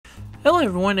Hello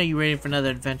everyone, are you ready for another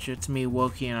adventure? It's me,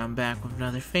 Wokey, and I'm back with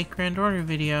another fake Grand Order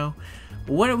video.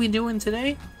 What are we doing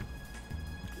today?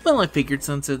 Well, I figured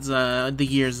since it's the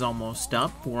year's almost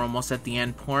up, we're almost at the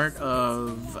end part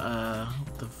of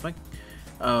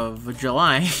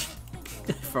July.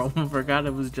 I forgot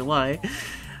it was July.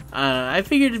 I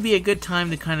figured it'd be a good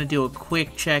time to kind of do a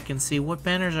quick check and see what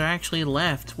banners are actually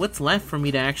left. What's left for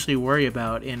me to actually worry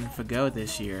about in FGO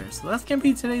this year. So that's gonna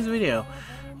be today's video.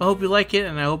 I hope you like it,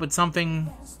 and I hope it's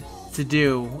something to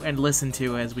do and listen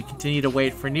to as we continue to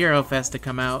wait for NeroFest to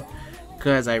come out,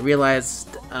 because I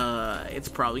realized it's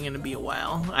probably going to be a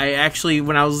while. I actually,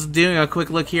 when I was doing a quick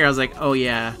look here, I was like, oh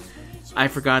yeah, I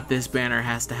forgot this banner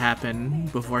has to happen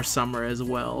before summer as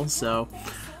well, so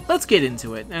let's get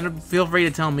into it. And feel free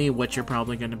to tell me what you're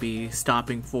probably going to be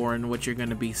stopping for and what you're going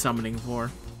to be summoning for,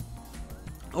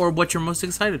 or what you're most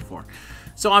excited for.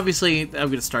 So obviously, I'm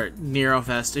going to start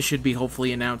NeroFest. It should be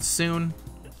hopefully announced soon.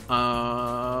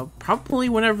 Probably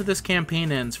whenever this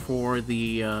campaign ends for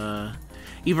the,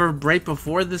 either right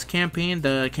before this campaign,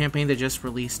 the campaign that just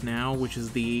released now, which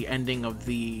is the ending of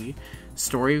the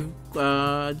story,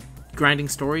 grinding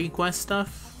story quest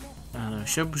stuff.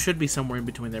 Should be somewhere in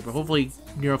between there, but hopefully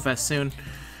NeroFest soon.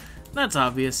 That's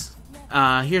obvious.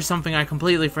 Here's something I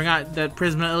completely forgot, that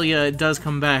Prisma Ilya does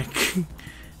come back.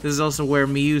 This is also where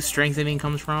Miyu's strengthening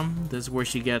comes from. This is where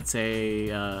she gets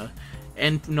a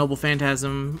Noble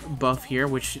Phantasm buff here,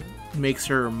 which makes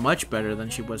her much better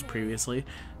than she was previously,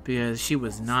 because she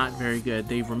was not very good.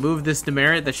 They've removed this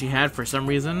demerit that she had for some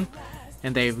reason,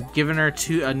 and they've given her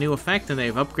a new effect, and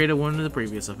they've upgraded one of the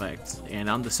previous effects.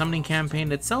 And on the summoning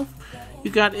campaign itself,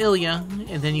 you got Ilya,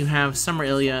 and then you have Summer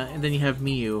Ilya, and then you have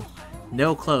Miyu.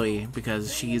 No Chloe,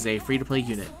 because she's a free-to-play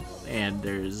unit, and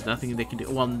there's nothing they can do.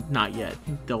 Well, not yet.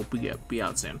 They'll be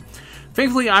out soon.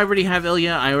 Thankfully, I already have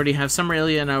Ilya, I already have Summer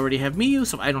Ilya, and I already have Miyu,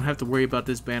 so I don't have to worry about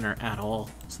this banner at all.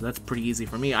 So that's pretty easy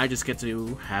for me. I just get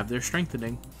to have their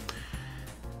strengthening.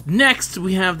 Next,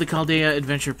 we have the Chaldea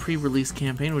Adventure pre-release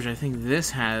campaign, which I think this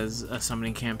has a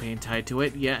summoning campaign tied to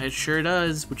it. Yeah, it sure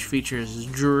does, which features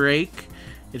Drake.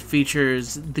 It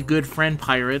features the Good Friend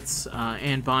Pirates,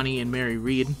 Anne Bonny and Mary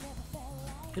Reed.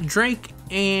 Drake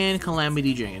and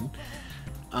Calamity Jane.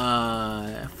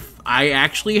 I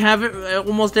actually have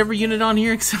almost every unit on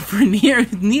here except for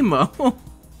Nemo.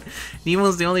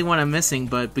 Nemo's the only one I'm missing,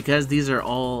 but because these are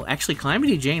all... Actually,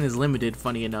 Calamity Jane is limited,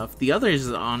 funny enough. The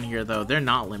others on here, though, they're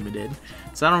not limited.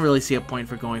 So I don't really see a point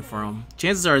for going for them.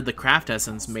 Chances are the Craft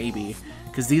Essence, maybe,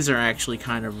 because these are actually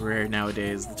kind of rare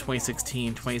nowadays. The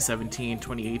 2016, 2017,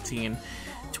 2018...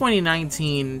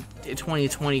 2019,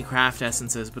 2020 craft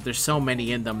essences, but there's so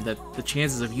many in them that the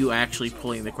chances of you actually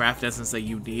pulling the craft essence that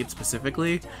you need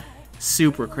specifically,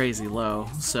 super crazy low.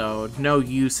 So no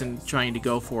use in trying to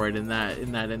go for it in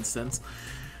that instance.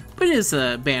 But it is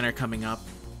a banner coming up.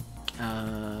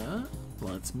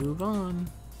 Let's move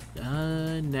on.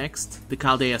 Next, the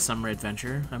Chaldea Summer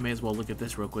Adventure. I may as well look at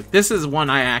this real quick. This is one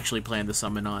I actually plan to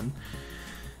summon on.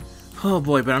 Oh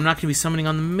boy, but I'm not going to be summoning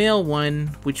on the male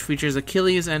one, which features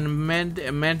Achilles and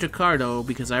Mandricardo,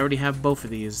 because I already have both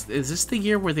of these. Is this the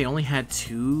year where they only had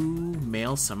 2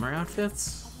 male summer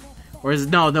outfits? Or is it...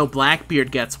 No,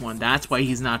 Blackbeard gets one. That's why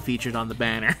he's not featured on the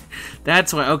banner.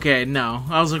 That's why... Okay, no.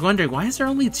 I was like wondering, why is there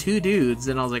only 2 dudes?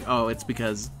 And I was like, oh, it's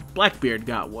because Blackbeard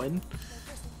got one.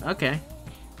 Okay.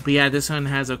 But yeah, this one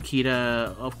has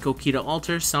Okita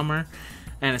Alter, Summer,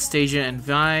 Anastasia and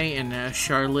Vi, and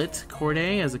Charlotte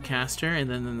Corday as a caster. And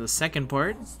then in the second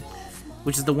part,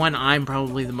 which is the one I'm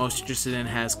probably the most interested in,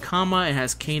 has Kama, it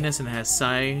has Canis, and it has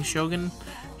Sai Shogun.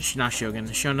 Not Shogun.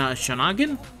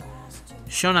 Shonagan?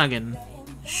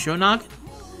 Shonagan?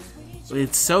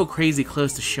 It's so crazy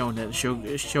close to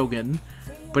Shogun,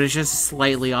 but it's just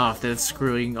slightly off that it's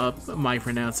screwing up my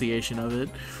pronunciation of it.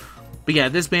 But yeah,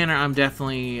 this banner I'm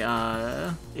definitely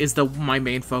is my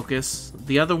main focus.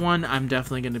 The other one I'm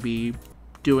definitely going to be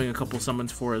doing a couple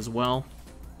summons for as well.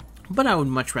 But I would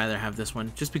much rather have this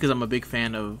one, just because I'm a big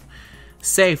fan of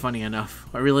Sei, funny enough.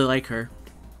 I really like her.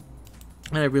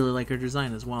 And I really like her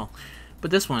design as well. But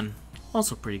this one,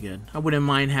 also pretty good. I wouldn't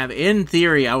mind in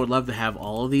theory, I would love to have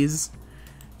all of these.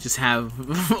 Just have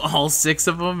all 6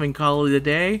 of them and call it a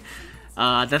day.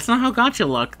 That's not how gacha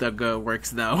luck works,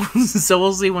 though. So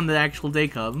we'll see when the actual day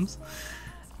comes.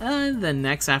 Then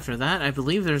next after that, I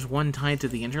believe there's one tied to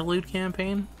the Interlude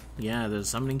campaign. Yeah, there's a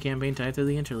summoning campaign tied to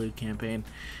the Interlude campaign.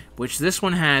 Which this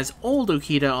one has Old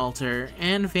Okita Alter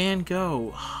and Van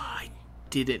Gogh. Oh, I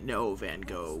didn't know Van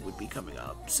Gogh would be coming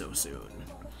up so soon.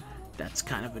 That's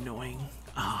kind of annoying.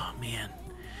 Oh, man.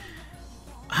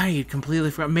 I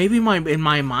completely forgot. Maybe in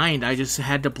my mind, I just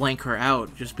had to blank her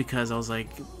out just because I was like,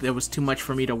 there was too much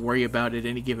for me to worry about at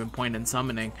any given point in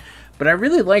summoning. But I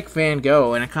really like Van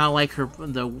Gogh, and I kind of like her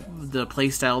the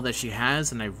playstyle that she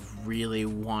has, and I really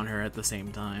want her at the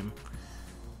same time.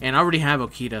 And I already have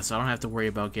Okita, so I don't have to worry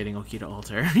about getting Okita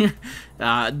Alter.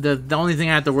 The only thing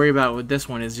I have to worry about with this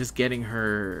one is just getting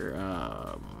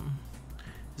her...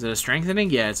 is it a strengthening?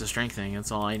 Yeah, it's a strengthening.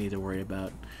 That's all I need to worry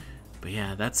about. But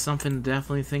yeah, that's something to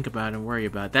definitely think about and worry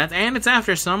about. That, and it's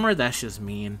after summer? That's just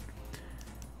mean.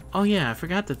 Oh yeah, I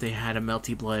forgot that they had a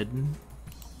Melty Blood.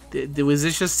 Was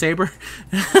this just Saber?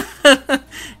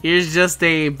 Here's just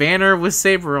a banner with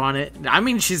Saber on it. I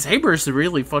mean, Saber's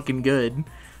really fucking good.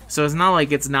 So it's not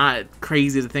like it's not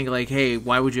crazy to think like, hey,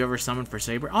 why would you ever summon for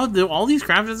Saber? Oh, all these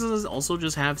crafts also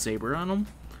just have Saber on them?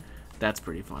 That's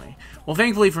pretty funny. Well,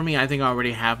 thankfully for me, I think I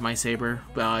already have my Saber.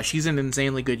 She's an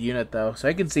insanely good unit, though, so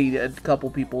I can see a couple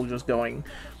people just going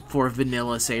for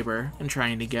vanilla Saber and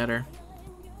trying to get her.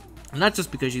 Not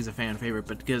just because she's a fan favorite,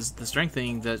 but because the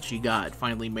strengthening that she got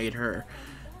finally made her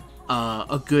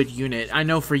a good unit. I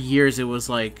know for years it was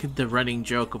like the running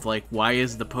joke of like, why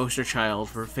is the poster child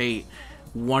for Fate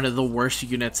one of the worst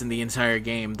units in the entire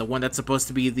game? The one that's supposed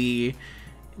to be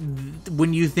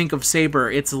when you think of Saber,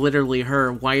 it's literally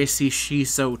her. Why is she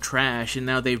so trash? And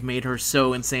now they've made her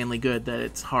so insanely good that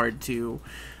it's hard to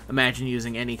imagine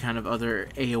using any kind of other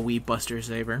AoE buster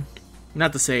Saber.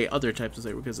 Not to say other types of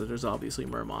Saber, because there's obviously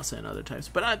Muramasa and other types.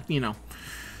 But, you know,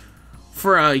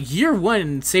 for a year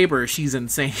one Saber, she's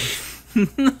insane.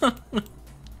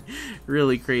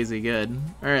 Really crazy good.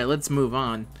 Alright, let's move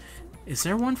on. Is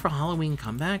there one for Halloween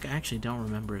Comeback? I actually don't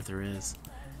remember if there is.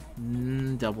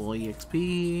 Double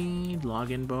EXP,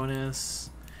 login bonus,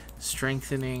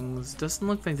 strengthenings. Doesn't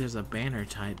look like there's a banner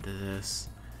tied to this.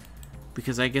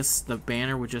 Because I guess the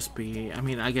banner would just be... I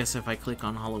mean, I guess if I click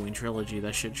on Halloween Trilogy,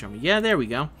 that should show me. Yeah, there we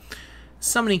go.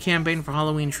 Summoning campaign for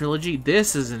Halloween Trilogy.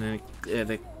 This is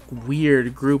a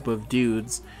weird group of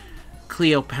dudes.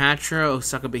 Cleopatra,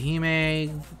 Osaka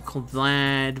Behime,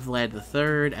 Vlad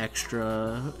III,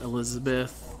 Extra,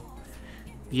 Elizabeth.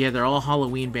 Yeah, they're all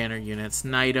Halloween banner units.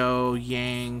 Naito,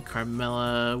 Yang,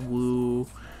 Carmilla, Wu,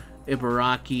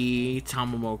 Ibaraki,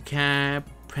 Tamamo Cap,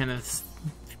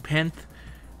 Penth,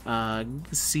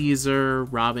 Caesar,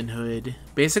 Robin Hood.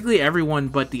 Basically everyone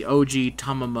but the OG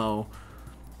Tamamo,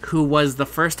 who was the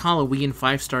first Halloween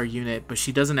 5-star unit, but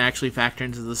she doesn't actually factor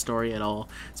into the story at all.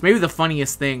 It's maybe the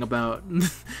funniest thing about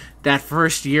that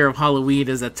first year of Halloween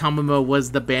is that Tamamo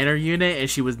was the banner unit and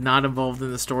she was not involved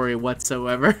in the story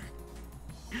whatsoever.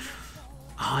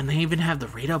 Oh, and they even have the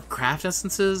rate-up craft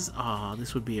essences. Oh,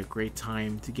 this would be a great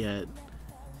time to get...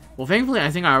 Well, thankfully,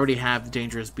 I think I already have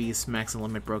Dangerous Beast, Max and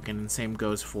Limit broken, and same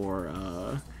goes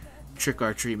for Trick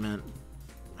Art Treatment.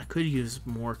 I could use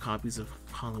more copies of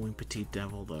Halloween Petite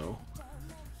Devil, though.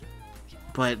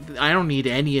 But I don't need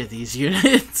any of these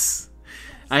units.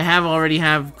 I already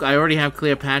have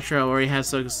Cleopatra, I already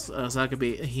have Osaka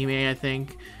Hime, I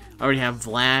think. I already have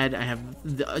Vlad, I have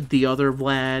the other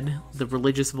Vlad, the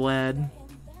religious Vlad.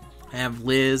 I have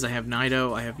Liz, I have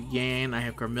Naito, I have Yang, I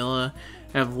have Carmilla,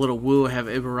 I have Little Wu, I have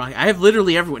Ibaraki. I have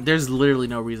literally everyone. There's literally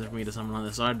no reason for me to summon on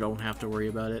this, so I don't have to worry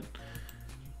about it.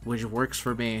 Which works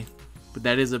for me. But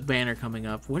that is a banner coming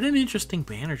up. What an interesting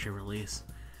banner to release.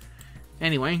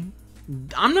 Anyway,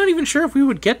 I'm not even sure if we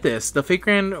would get this. The Fate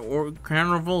Grand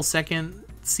Carnival second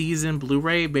season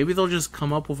Blu-ray, maybe they'll just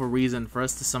come up with a reason for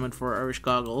us to summon for Irish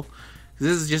Goggle.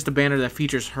 This is just a banner that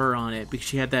features her on it, because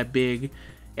she had that big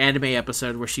anime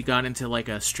episode where she got into like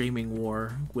a streaming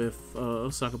war with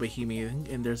Osaka Behime,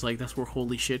 and there's like, that's where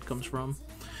holy shit comes from.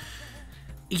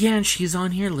 Yeah, and she's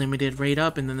on here, limited rate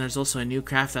up, and then there's also a new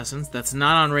craft essence that's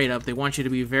not on rate up. They want you to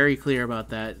be very clear about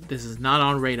that. This is not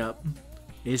on rate up.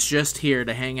 It's just here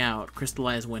to hang out.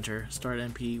 Crystallized Winter. Start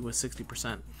MP with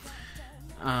 60%.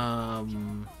 I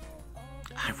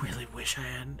really wish I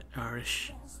had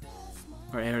Irish.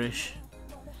 Or Irish.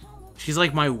 She's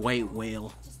like my white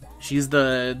whale. She's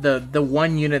the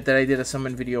one unit that I did a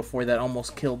summon video for that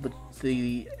almost killed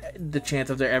the chance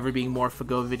of there ever being more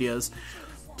FGO videos.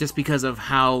 Just because of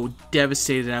how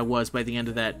devastated I was by the end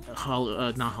of that,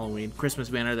 not Halloween, Christmas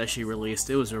banner that she released.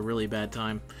 It was a really bad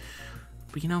time.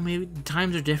 But you know, maybe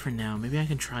times are different now. Maybe I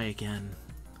can try again.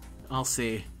 I'll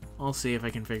see. I'll see if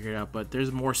I can figure it out. But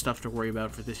there's more stuff to worry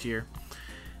about for this year.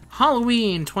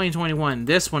 Halloween 2021.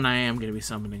 This one I am going to be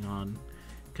summoning on.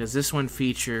 Because this one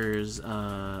features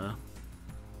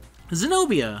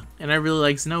Zenobia. And I really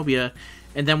like Zenobia.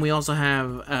 And then we also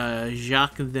have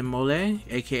Jacques de Molay,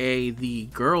 aka the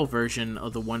girl version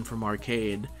of the one from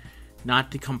Arcade.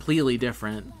 Not completely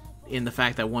different. in the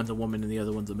fact that one's a woman and the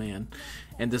other one's a man.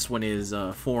 And this one is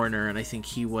a foreigner, and I think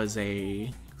he was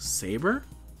a Saber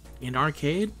in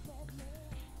Arcade.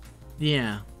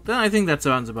 Yeah, I think that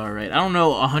sounds about right. I don't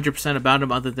know 100% about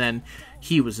him other than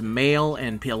he was male,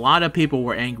 and a lot of people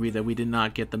were angry that we did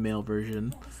not get the male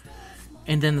version.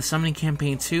 And then the Summoning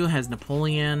Campaign 2 has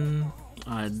Napoleon,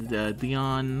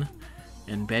 Leon,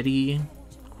 and Betty,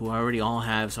 who I already all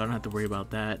have, so I don't have to worry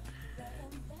about that.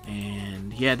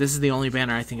 And yeah, this is the only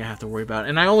banner I think I have to worry about.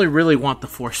 And I only really want the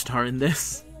 4-star in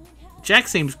this. Jack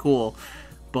seems cool,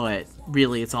 but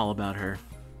really it's all about her.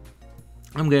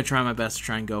 I'm going to try my best to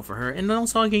try and go for her. And then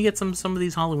also I can get some of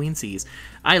these Halloween Cs.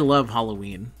 I love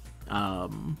Halloween.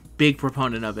 Big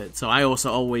proponent of it. So I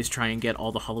also always try and get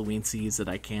all the Halloween Cs that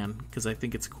I can, because I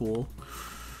think it's cool.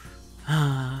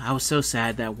 I was so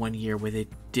sad that one year where they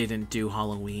didn't do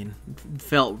Halloween. It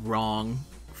felt wrong.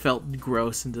 Felt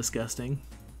gross and disgusting.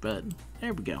 But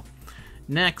there we go.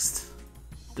 Next,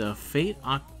 the Fate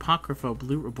Apocrypha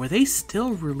Blue. Were they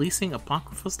still releasing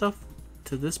Apocrypha stuff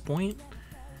to this point?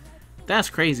 That's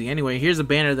crazy. Anyway, here's a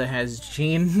banner that has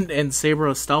Jean and Saber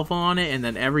Astolfo on it, and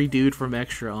then every dude from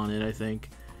Extra on it, I think.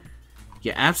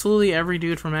 Yeah, absolutely every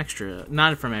dude from Extra.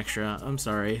 Not from Extra, I'm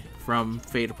sorry. From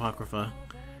Fate Apocrypha.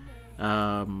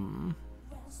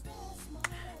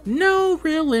 No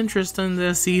real interest in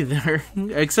this either.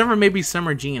 Except for maybe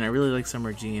Summer Jean. I really like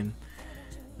Summer Jean.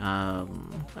 I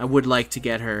would like to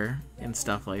get her and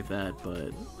stuff like that,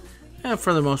 but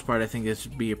for the most part, I think this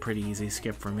would be a pretty easy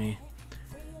skip for me.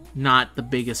 Not the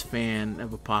biggest fan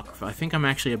of Apocrypha. I think I'm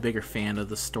actually a bigger fan of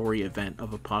the story event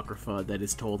of Apocrypha that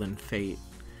is told in Fate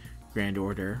Grand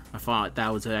Order. I thought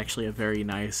that was actually a very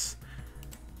nice...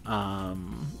 I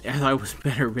thought it was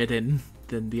better written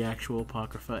than the actual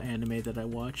Apocrypha anime that I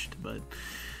watched, but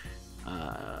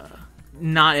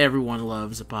not everyone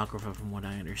loves Apocrypha from what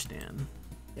I understand,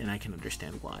 and I can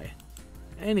understand why.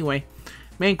 Anyway,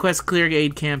 Main Quest Clear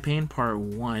Aid Campaign Part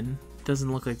 1.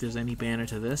 Doesn't look like there's any banner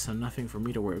to this, so nothing for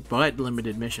me to worry, but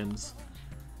limited missions,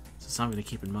 so something to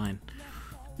keep in mind.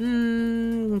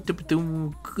 Gura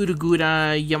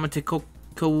Yamate Koko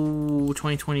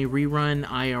 2020 rerun.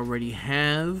 I already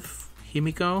have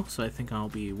Himiko, so I think I'll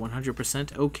be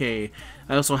 100% okay.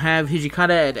 I also have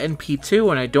Hijikata at NP2,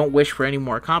 and I don't wish for any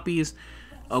more copies.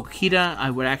 Okita,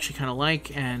 I would actually kind of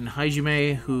like, and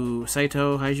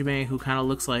Saito Hajime, who kind of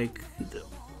looks like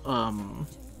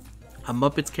a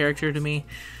Muppets character to me.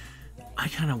 I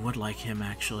kind of would like him,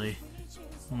 actually.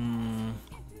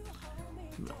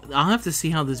 I'll have to see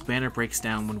how this banner breaks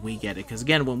down when we get it, because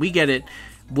again, when we get it,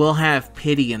 we'll have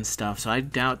pity and stuff, so I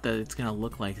doubt that it's gonna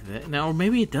look like that. Now, or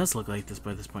maybe it does look like this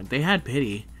by this point. They had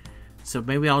pity, so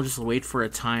maybe I'll just wait for a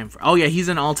time for... Oh yeah, he's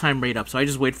an all-time rate up, so I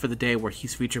just wait for the day where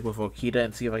he's featured with Okita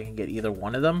and see if I can get either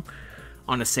one of them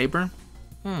on a Saber.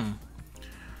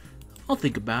 I'll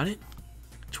think about it.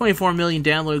 24 million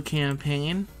download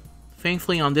campaign.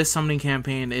 Thankfully, on this summoning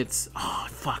campaign, it's... Oh,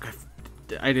 fuck.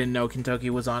 I didn't know Kentucky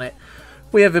was on it.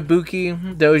 We have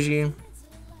Ibuki, Doji,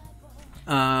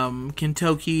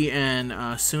 Kentucky,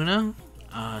 and Suna.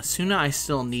 Suna I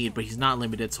still need, but he's not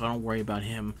limited, so I don't worry about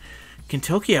him.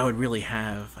 Kentucky I would really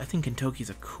have. I think Kentucky's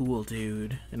a cool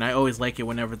dude. And I always like it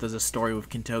whenever there's a story with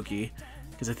Kentucky,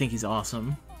 because I think he's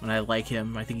awesome. And I like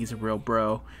him. I think he's a real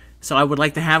bro. So I would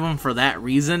like to have him for that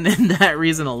reason, and that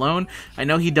reason alone. I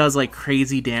know he does like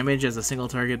crazy damage as a single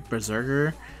target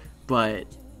berserker, but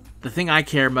the thing I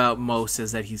care about most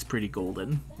is that he's pretty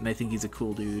golden, and I think he's a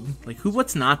cool dude. Like,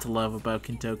 what's not to love about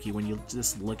Kentucky when you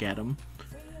just look at him?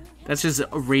 That just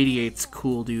radiates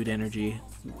cool dude energy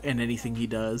in anything he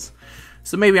does.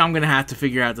 So maybe I'm gonna have to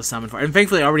figure out the summon for her. And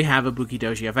thankfully I already have a Ibuki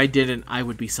Doji. If I didn't, I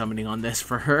would be summoning on this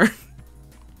for her.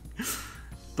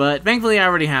 But thankfully I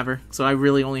already have her, so I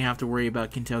really only have to worry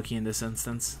about Kentucky in this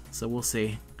instance. So we'll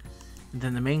see. And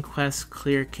then the main quest,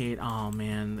 Clear Kate. Oh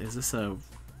man, is this a...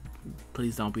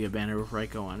 Please don't be a banner with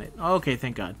Raiko on it. Oh, okay,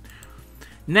 thank God.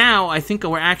 Now, I think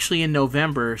we're actually in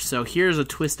November, so here's a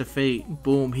twist of fate.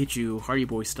 Boom, hit you, Hardy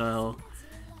Boy style.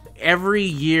 Every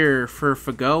year for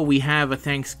FGO, we have a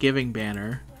Thanksgiving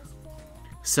banner.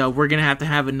 So we're going to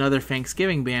have another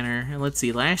Thanksgiving banner. And let's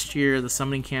see, last year the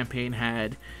summoning campaign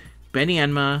had Benny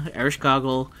Enma, Erish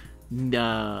Goggle,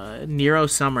 Nero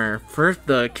Summer, first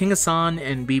the King Asan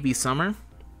and BB Summer.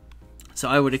 So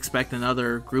I would expect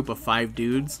another group of 5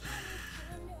 dudes.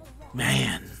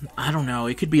 Man, I don't know.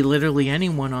 It could be literally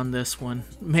anyone on this one.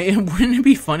 Man, wouldn't it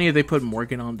be funny if they put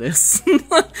Morgan on this?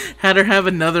 Had her have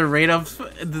another raid-up,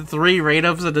 the 3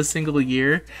 raid-ups in a single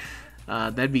year.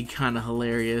 That'd be kind of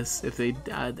hilarious if they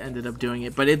ended up doing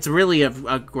it. But it's really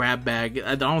a grab bag.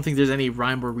 I don't think there's any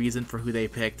rhyme or reason for who they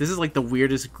picked. This is like the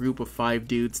weirdest group of 5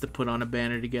 dudes to put on a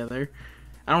banner together.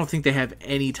 I don't think they have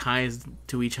any ties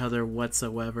to each other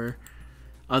whatsoever,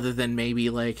 other than maybe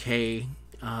like, hey,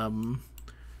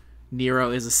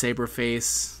 Nero is a Saber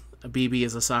face, BB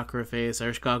is a Sakura face,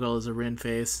 Irish Goggle is a Rin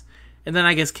face, and then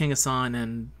I guess King Hassan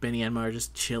and Benny Enma are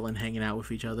just chilling, hanging out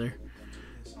with each other.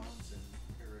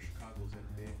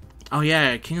 Oh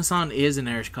yeah, King Hassan is in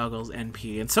Irish Goggle's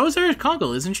NP, and so is Irish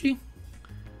Goggle, isn't she?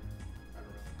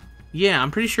 Yeah,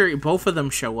 I'm pretty sure both of them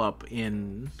show up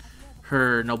in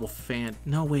her Noble Fan.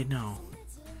 No, wait, no.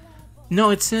 No,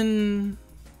 it's in...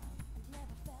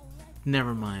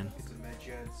 Never mind. It's the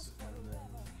Medjeds and then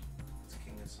it's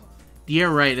King Hassan. Yeah,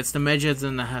 right. It's the Medjeds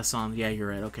and the Hassan. Yeah, you're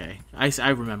right. Okay. I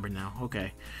remember now.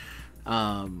 Okay.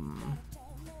 Yeah,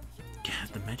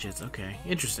 the Medjeds. Okay.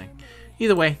 Interesting.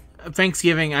 Either way,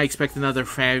 Thanksgiving, I expect another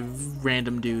 5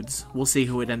 random dudes. We'll see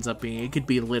who it ends up being. It could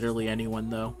be literally anyone,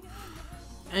 though.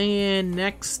 And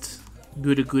next,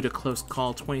 Gouda Gouda Close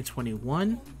Call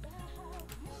 2021,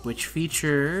 which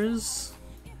features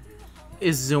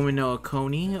Izumi no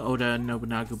Okoni, Oda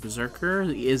Nobunaga Berserker,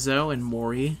 Izzo, and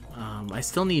Mori. I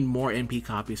still need more NP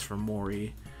copies for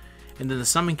Mori. And then the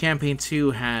Summon Campaign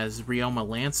 2 has Ryoma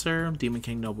Lancer, Demon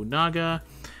King Nobunaga,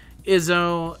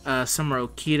 Izzo, Summer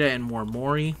Okita, and more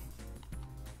Mori.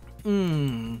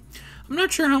 I'm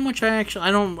not sure how much I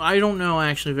don't know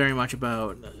actually very much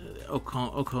about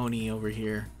Okoni over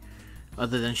here,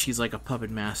 other than she's like a puppet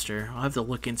master. I'll have to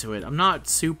look into it. I'm not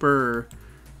super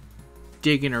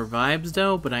digging her vibes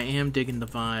though, but I am digging the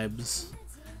vibes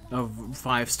of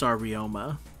 5-star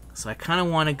Ryoma. So I kind of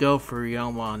want to go for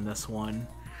Ryoma on this one.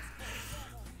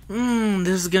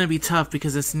 This is going to be tough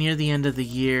because it's near the end of the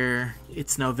year.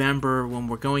 It's November when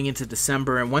we're going into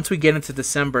December, and once we get into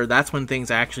December, that's when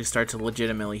things actually start to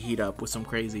legitimately heat up with some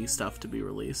crazy stuff to be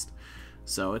released.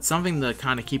 So it's something to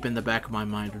kind of keep in the back of my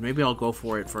mind, but maybe I'll go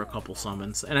for it for a couple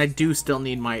summons. And I do still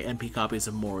need my NP copies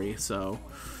of Mori, so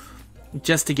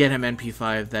just to get him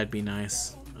NP5, that'd be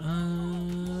nice.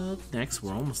 Next,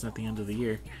 we're almost at the end of the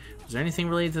year. Is there anything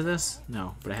related to this?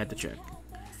 No, but I had to check.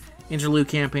 Interlude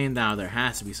Campaign, now there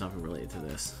has to be something related to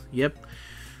this. Yep.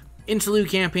 Interlude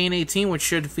Campaign 18, which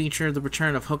should feature the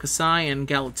return of Hokusai and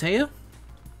Galatea.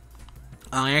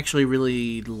 I actually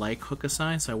really like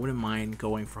Hokusai, so I wouldn't mind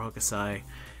going for Hokusai.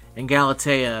 And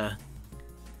Galatea,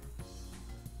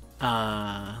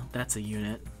 that's a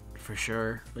unit, for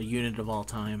sure. A unit of all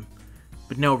time.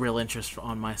 But no real interest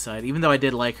on my side. Even though I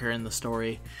did like her in the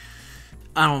story,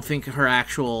 I don't think her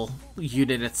actual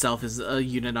unit itself is a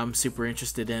unit I'm super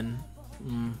interested in.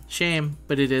 Shame,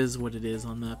 but it is what it is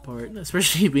on that part.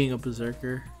 Especially being a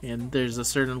Berserker. And there's a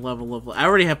certain level of... I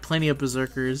already have plenty of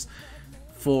Berserkers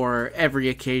for every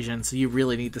occasion, so you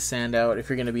really need to stand out if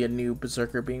you're going to be a new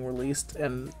Berserker being released,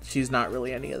 and she's not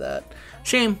really any of that.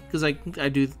 Shame, because I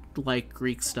do like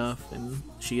Greek stuff, and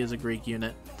she is a Greek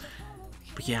unit.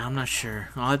 But yeah, I'm not sure.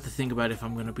 I'll have to think about if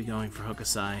I'm going to be going for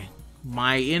Hokusai.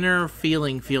 My inner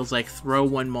feeling feels like throw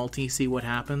one multi, see what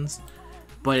happens.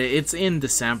 But it's in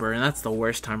December, and that's the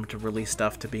worst time to release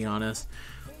stuff, to be honest.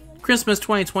 Christmas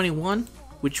 2021,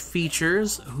 which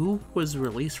features... Who was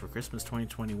released for Christmas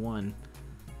 2021?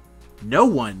 No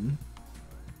one.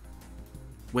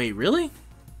 Wait, really?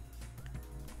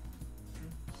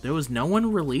 There was no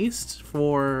one released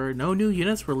for... No new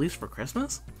units released for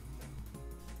Christmas?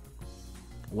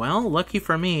 Well, lucky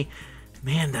for me.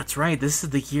 Man, that's right. This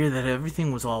is the year that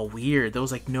everything was all weird. There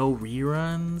was like no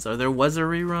reruns. Or there was a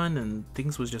rerun and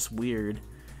things was just weird.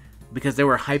 Because they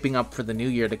were hyping up for the new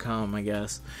year to come, I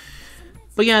guess.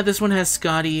 But yeah, this one has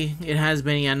Scotty. It has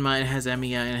Benny Enma. It has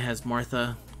Emiya. And it has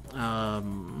Martha.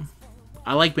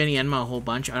 I like Benny Enma a whole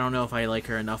bunch. I don't know if I like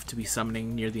her enough to be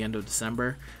summoning near the end of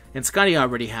December. And Scotty I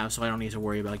already have, so I don't need to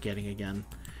worry about getting again.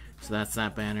 So that's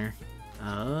that banner.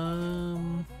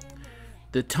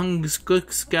 The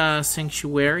Tunguska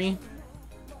Sanctuary.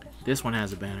 This one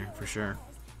has a banner, for sure.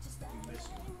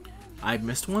 I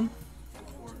missed one?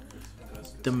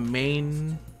 The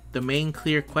main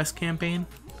clear quest campaign?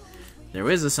 There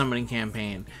is a summoning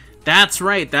campaign. That's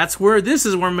right, this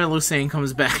is where Melusine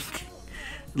comes back.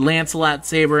 Lancelot,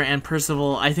 Saber, and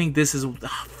Percival. I think this is...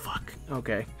 Oh, fuck.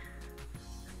 Okay.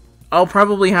 I'll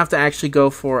probably have to actually go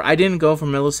for... I didn't go for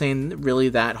Melusine really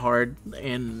that hard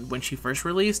when she first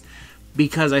released,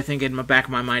 because I think in the back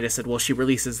of my mind I said, well, she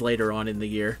releases later on in the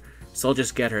year, so I'll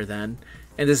just get her then.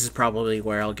 And this is probably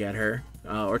where I'll get her,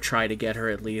 or try to get her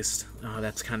at least. Oh,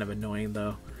 that's kind of annoying,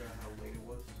 though.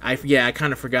 I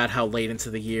kind of forgot how late into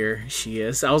the year she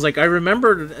is. I was like, I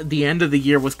remember the end of the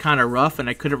year was kind of rough, and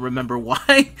I couldn't remember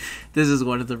why. This is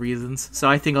one of the reasons. So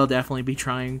I think I'll definitely be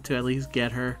trying to at least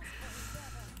get her.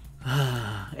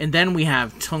 And then we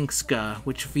have Tungska,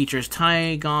 which features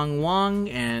Tai Gong Wang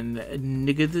and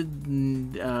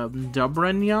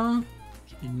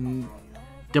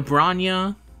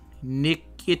Dobranya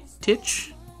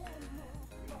Nikitich.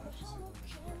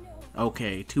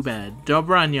 Okay, too bad.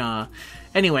 Dobranya.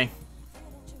 Anyway,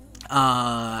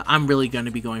 I'm really going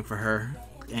to be going for her,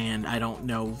 and I don't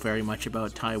know very much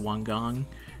about Tai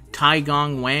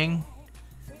Gong Wang.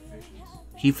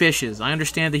 He fishes. I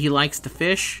understand that he likes to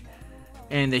fish,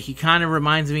 and that he kind of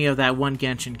reminds me of that one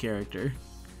Genshin character.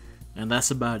 And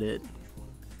that's about it.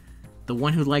 The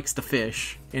one who likes to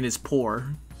fish and is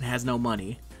poor and has no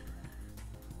money.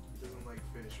 He doesn't like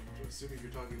fish. I'm assuming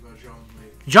you're talking about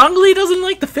Zhongli. Zhongli doesn't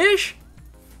like the fish?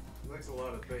 He likes a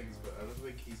lot of things, but I don't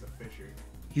think he's a fisher.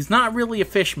 He's not really a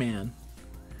fish man.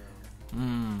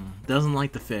 No. Doesn't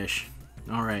like the fish.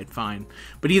 Alright, fine.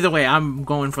 But either way, I'm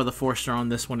going for the 4-star on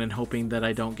this one and hoping that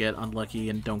I don't get unlucky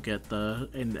and don't get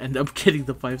and end up getting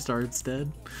the 5-star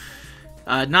instead.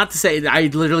 Not to say that I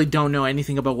literally don't know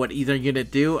anything about what either unit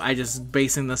do. I just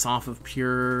basing this off of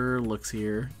pure looks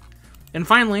here. And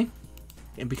finally,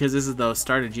 and because this is the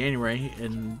start of January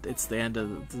and it's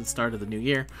the start of the new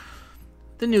year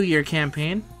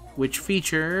campaign, which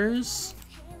features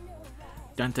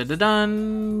dun dun dun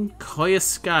dun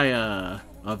Koyaskaya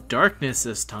of Darkness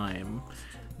this time.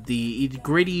 The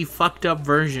gritty, fucked up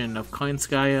version of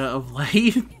Koyanskaya of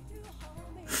Light.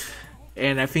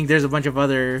 And I think there's a bunch of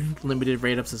other limited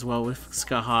rate-ups as well with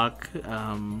Skahawk,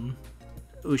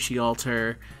 Ushi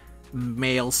Alter,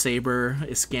 Male Saber,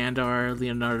 Iskandar,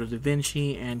 Leonardo da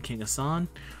Vinci, and King Hassan.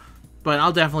 But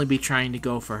I'll definitely be trying to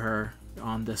go for her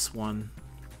on this one.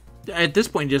 At this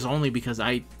point, just only because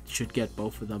I should get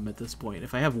both of them at this point.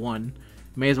 If I have one,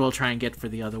 may as well try and get for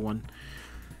the other one.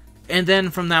 And then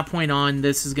from that point on,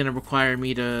 this is going to require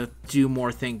me to do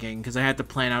more thinking, because I had to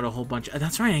plan out a whole bunch.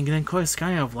 That's right, and then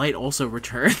Koyaskaya of Light also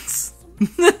returns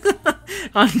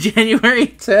on January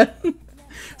 10th.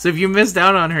 So if you missed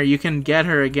out on her, you can get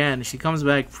her again. She comes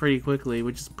back pretty quickly,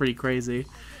 which is pretty crazy.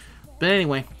 But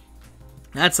anyway,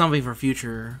 that's something for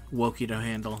future Woki to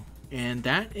handle. And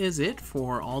that is it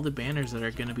for all the banners that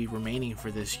are going to be remaining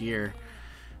for this year.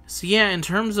 So yeah, in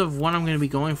terms of what I'm going to be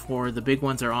going for, the big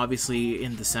ones are obviously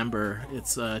in December.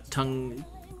 It's Tunguska,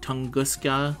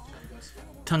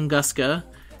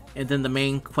 and then the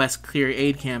main quest Clear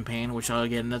Aid campaign, which I'll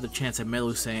get another chance at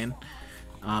Melusane.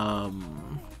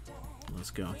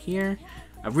 Let's go here.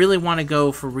 I really want to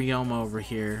go for Ryoma over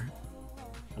here.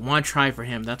 I want to try for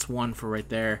him. That's one for right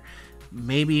there.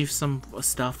 Maybe some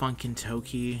stuff on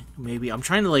Kintoki. Maybe I'm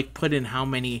trying to like put in how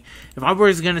many. If I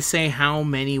was gonna say how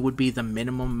many would be the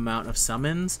minimum amount of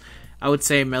summons, I would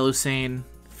say Melusane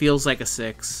feels like a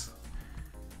 6.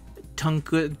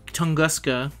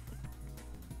 Tunguski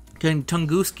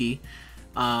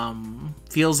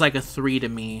feels like a 3 to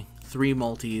me. 3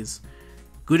 multis.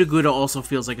 Guda also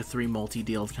feels like a 3 multi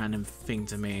deal kind of thing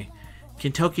to me.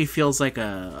 Kintoki feels like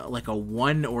a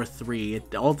 1 or 3.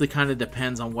 It all kind of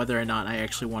depends on whether or not I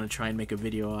actually want to try and make a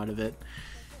video out of it.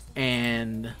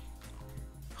 And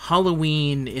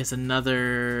Halloween is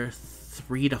another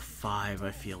 3 to 5,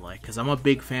 I feel like, because I'm a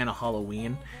big fan of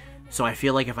Halloween. So I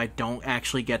feel like if I don't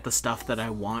actually get the stuff that I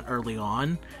want early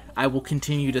on, I will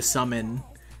continue to summon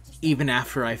even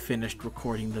after I finished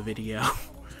recording the video.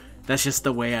 That's just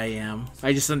the way I am.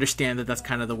 I just understand that that's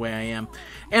kind of the way I am.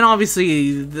 And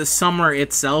obviously, the summer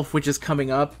itself, which is coming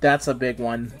up, that's a big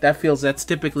one. That's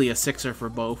typically a 6er for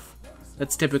both.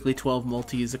 That's typically 12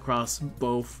 multis across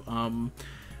both.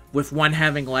 With one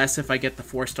having less if I get the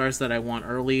 4 stars that I want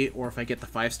early, or if I get the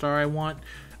 5-star I want.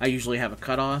 I usually have a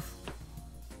cutoff.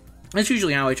 That's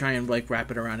usually how I try and like wrap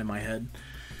it around in my head.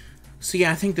 So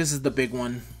yeah, I think this is the big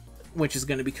one, which is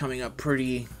going to be coming up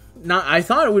pretty... I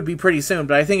thought it would be pretty soon,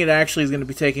 but I think it actually is going to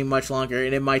be taking much longer,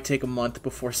 and it might take a month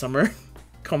before summer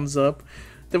comes up.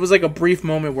 There was like a brief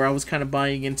moment where I was kind of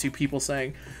buying into people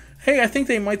saying, hey, I think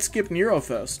they might skip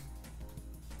Neurofest,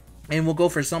 and we'll go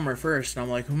for summer first. And I'm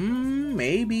like,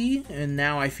 maybe. And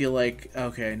now I feel like,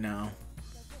 okay, no.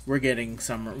 We're getting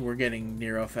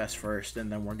Neurofest first,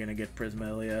 and then we're going to get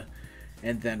Prismalia,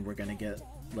 and then we're going to get,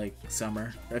 like,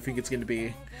 summer. I think it's going to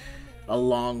be a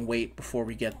long wait before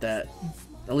we get that.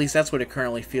 At least that's what it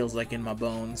currently feels like in my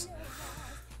bones.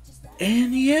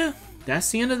 And yeah, that's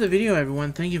the end of the video,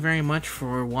 everyone. Thank you very much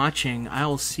for watching. I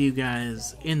will see you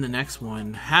guys in the next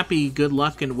one. Happy good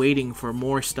luck and waiting for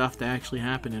more stuff to actually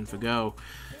happen in FGO.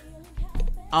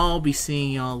 I'll be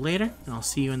seeing y'all later. I'll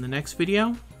see you in the next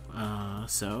video.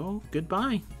 So,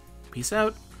 goodbye. Peace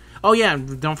out. Oh yeah,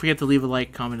 don't forget to leave a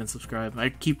like, comment, and subscribe. I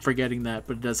keep forgetting that,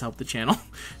 but it does help the channel.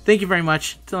 Thank you very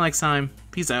much. Till next time.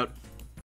 Peace out.